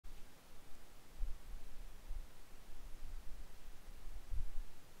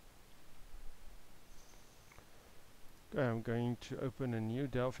Okay, I'm going to open a new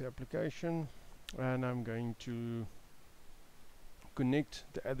Delphi application and I'm going to connect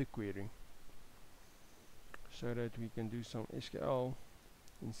the Adoquery so that we can do some SQL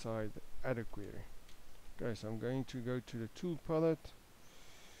inside the Adoquery. Okay, so I'm going to go to the tool palette.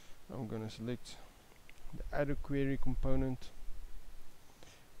 I'm going to select the Adoquery component.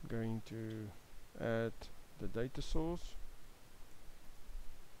 I'm going to add the data source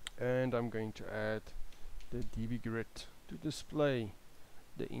and I'm going to add the DB grid to display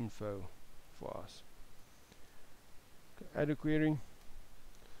the info for us. Okay, Adoquery.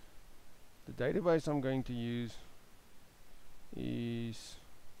 The database I'm going to use is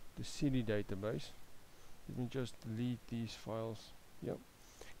the CD database. Let me just delete these files. Yep.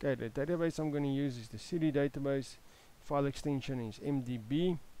 Okay, the database I'm going to use is the CD database. File extension is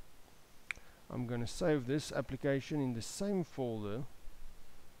MDB. I'm going to save this application in the same folder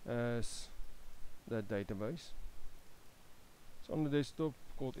as that database. It's on the desktop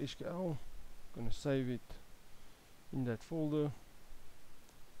called SQL. I'm going to save it in that folder.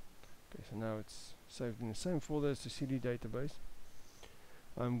 Okay, so now it's saved in the same folder as the CD database.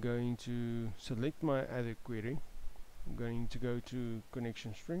 I'm going to select my Adoquery. I'm going to go to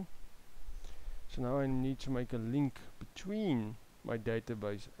connection string. So now I need to make a link between my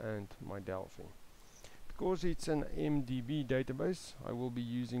database and my Delphi. Because it's an MDB database, I will be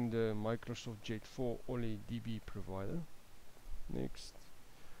using the Microsoft Jet 4 Ole DB provider. Next.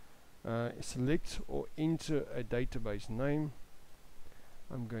 Select or enter a database name.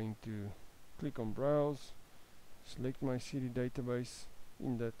 I'm going to click on browse, select my CD database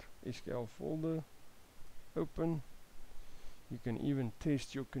in that SQL folder, open. You can even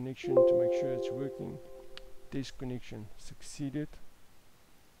test your connection to make sure it's working. Test connection succeeded.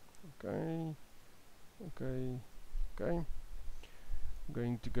 Okay. I'm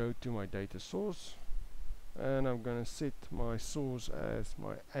going to go to my data source and I'm going to set my source as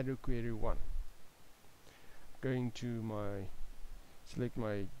my Adoquery 1. Going to select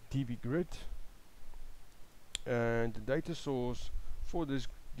my DB grid, and the data source for this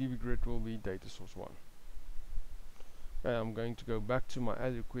DB grid will be data source 1. Okay, I'm going to go back to my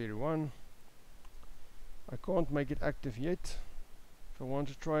Adoquery 1. I can't make it active yet. If I want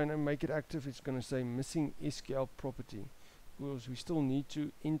to try and make it active, it's going to say missing SQL property, because we still need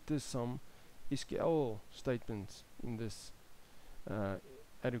to enter some SQL statements in this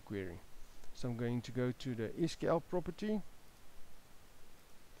Adoquery. So I'm going to go to the SQL property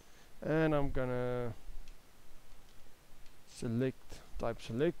and I'm gonna type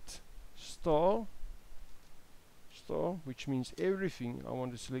select star, which means everything. I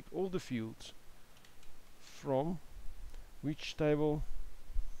want to select all the fields from which table.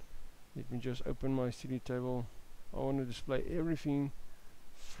 Let me just open my CD table. I want to display everything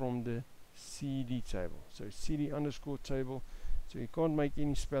from the CD table. So CD underscore table. So you can't make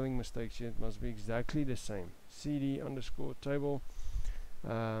any spelling mistakes here. It must be exactly the same. CD underscore table.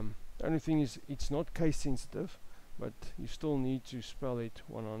 The only thing is it's not case sensitive, but you still need to spell it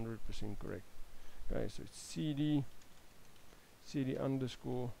 100% correct. Okay, so it's CD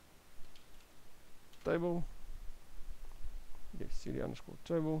underscore table. Yes, CD underscore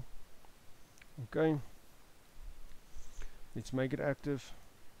table. Okay, let's make it active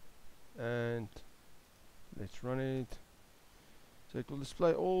and let's run it. So it will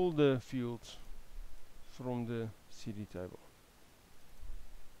display all the fields from the CD table.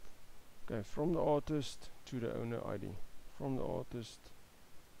 Okay, from the artist to the owner ID, from the artist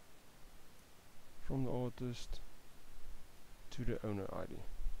to the owner ID.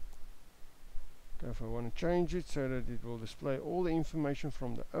 Okay, if I want to change it so that it will display all the information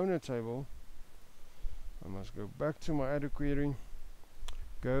from the owner table, I must go back to my Adoquery,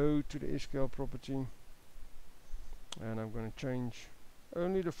 go to the SQL property, and I'm going to change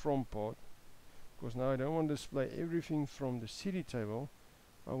only the from part, because now I don't want to display everything from the CD table.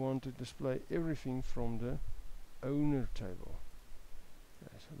 I want to display everything from the owner table.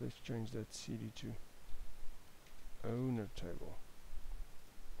 Okay, so let's change that CD to owner table.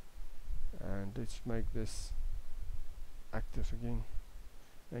 And let's make this active again.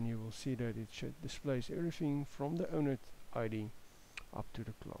 And you will see that it displays everything from the owner ID up to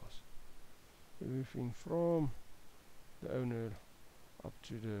the class. Everything from the owner up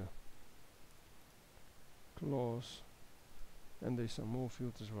to the class. And there's some more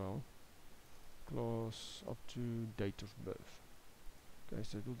fields as well. Class up to date of birth. Okay,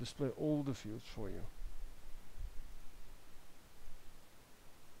 so it will display all the fields for you.